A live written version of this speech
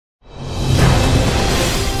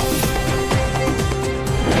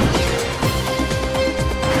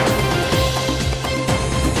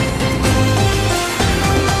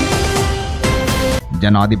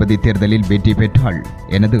ஜனாதிபதி தேர்தலில் வெற்றி பெற்றால்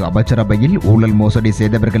எனது அமைச்சரவையில் ஊழல் மோசடி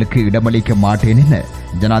செய்தவர்களுக்கு இடமளிக்க மாட்டேன் என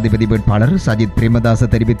ஜனாதிபதி வேட்பாளர் சஜித் பிரேமதாச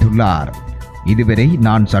தெரிவித்துள்ளார். இதுவரை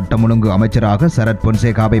நான் சட்டம் ஒழுங்கு அமைச்சராக சரத்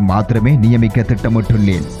பொன்சேகாவை மாத்திரமே நியமிக்க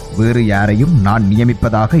திட்டமிட்டுள்ளேன். வேறு யாரையும் நான்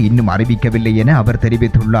நியமிப்பதாக இன்னும் அறிவிக்கவில்லை என அவர்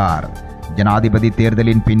தெரிவித்துள்ளார். ஜனாதிபதி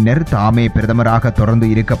தேர்தலின் பின்னர் தாமே பிரதமராக தொடர்ந்து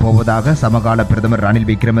இருக்கப் போவதாக சமகால பிரதமர் ரணில்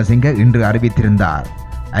விக்ரமசிங்க இன்று அறிவித்திருந்தார்.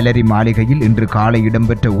 அலரி மாளிகையில் இன்று காலை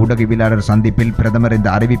இடம்பெற்ற ஊடகவியலாளர் சந்திப்பில் பிரதமர் இந்த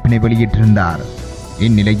அறிவிப்பினை வெளியிட்டிருந்தார்.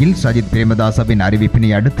 இந்நிலையில் சஜித் பிரேமதாசவின்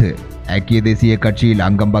அறிவிப்பினை அடுத்து ஐக்கிய தேசிய கட்சியில்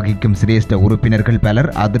அங்கம் வகிக்கும் சிரேஷ்ட உறுப்பினர்கள் பலர்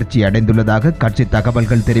அதிர்ச்சி அடைந்துள்ளதாக கட்சி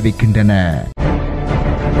தகவல்கள் தெரிவிக்கின்றன.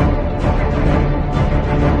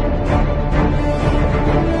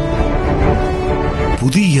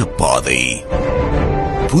 புதிய பாதை,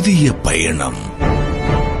 புதிய பயணம்,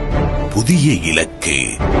 புதிய இலக்கு.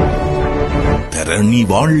 தரணி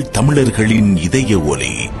வாழ் தமிழர்களின் இதய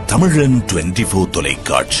ஒலி தமிழன் 24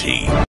 தொலைக்காட்சி.